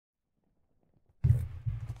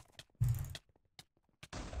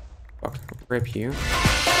Fuck, rip you.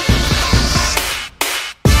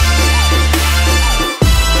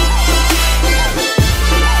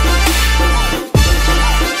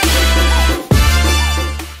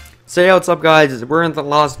 So yeah, what's up guys? We're in the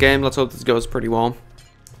last game. Let's hope this goes pretty well.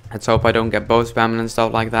 Let's hope I don't get bow spamming and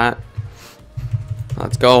stuff like that.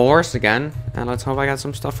 Let's go horse again. And let's hope I got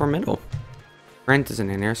some stuff for middle. Brent isn't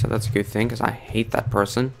in here, so that's a good thing, because I hate that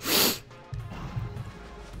person.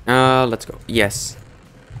 Let's go. Yes.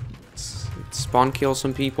 Let's spawn kill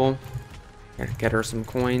some people. Get her some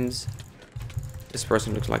coins. This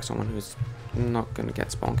person looks like someone who's not gonna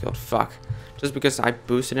get spawn killed. Fuck. Just because I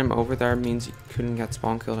boosted him over there means he couldn't get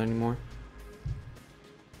spawn killed anymore.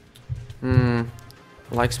 I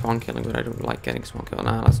like spawn killing, but I don't like getting spawn killed.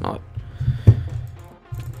 Nah, that's not.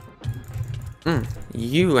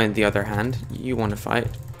 You, on the other hand, you want to fight.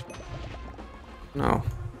 No.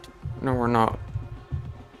 No, we're not.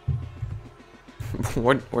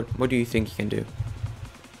 What do you think you can do?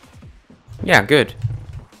 Yeah, good.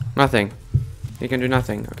 Nothing. You can do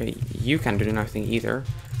nothing. Okay, you can do nothing either.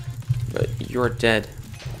 But you're dead.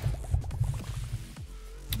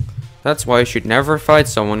 That's why you should never fight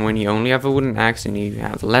someone when you only have a wooden axe and you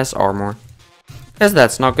have less armor. Because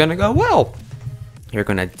that's not gonna go well. You're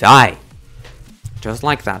gonna die. Just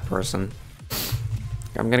like that person.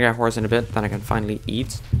 I'm gonna get a horse in a bit, then I can finally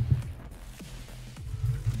eat.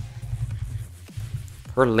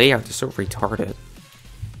 Her layout is so retarded.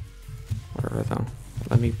 Whatever though.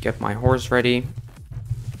 Let me get my horse ready.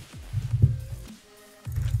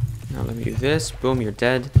 Now let me do this. Boom, you're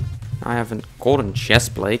dead. I have a golden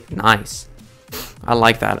chest plate. Nice. I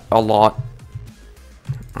like that a lot.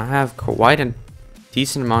 I have quite a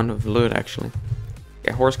decent amount of loot actually.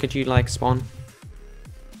 Okay, horse, could you like spawn?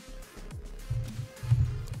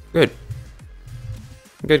 Good.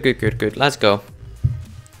 Good. Let's go.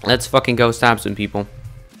 Let's fucking go stab some people.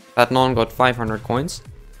 That non got 500 coins.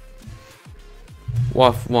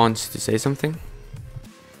 Waff wants to say something.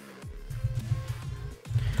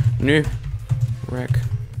 No. Wreck.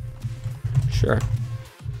 Sure.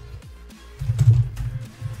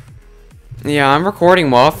 Yeah, I'm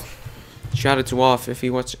recording Waff. Shout out to Waff if he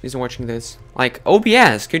is watching this. Like,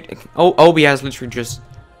 OBS could... Oh, OBS literally just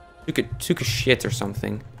took a shit or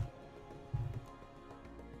something.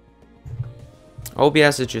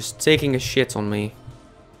 OBS is just taking a shit on me.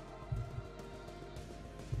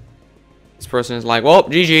 This person is like, well,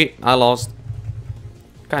 GG, I lost.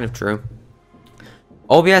 Kind of true.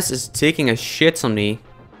 OBS is taking a shit on me.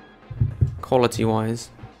 Quality wise.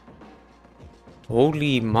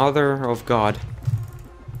 Holy mother of God.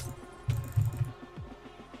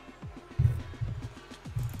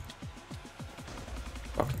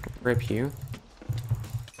 Fucking rip you.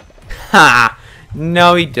 Ha!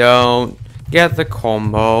 No, you don't. Get the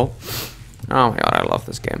combo. Oh my god, I love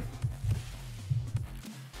this game.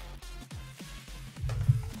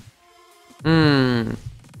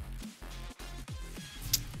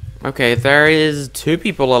 Okay, there is 2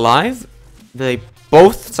 people alive. They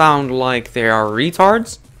both sound like they are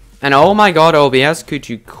retards. And oh my god, OBS, could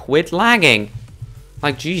you quit lagging?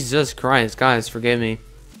 Like, Jesus Christ, guys, forgive me.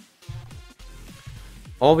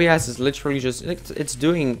 OBS is literally just, it's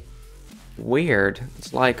doing weird.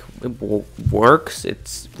 It's like, it works,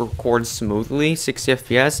 it records smoothly, 60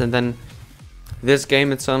 FPS, and then this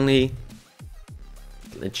game, it suddenly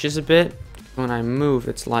glitches a bit. When I move,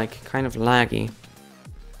 it's like, kind of laggy.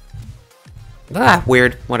 Ah,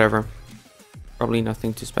 weird, whatever. Probably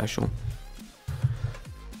nothing too special.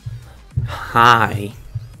 Hi.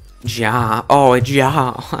 Ja. Oh,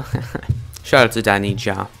 Ja. Shout out to Danny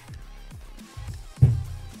Ja.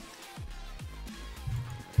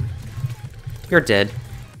 You're dead.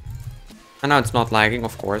 I know it's not lagging,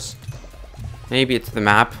 of course. Maybe it's the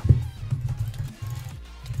map.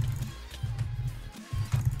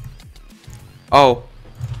 Oh.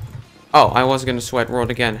 Oh, I was gonna sweat world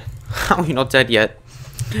again. How are you not dead yet?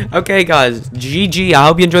 Okay, guys. GG. I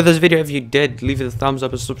hope you enjoyed this video. If you did, leave it a thumbs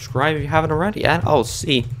up and subscribe if you haven't already. And I'll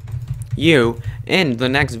see you in the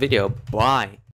next video. Bye.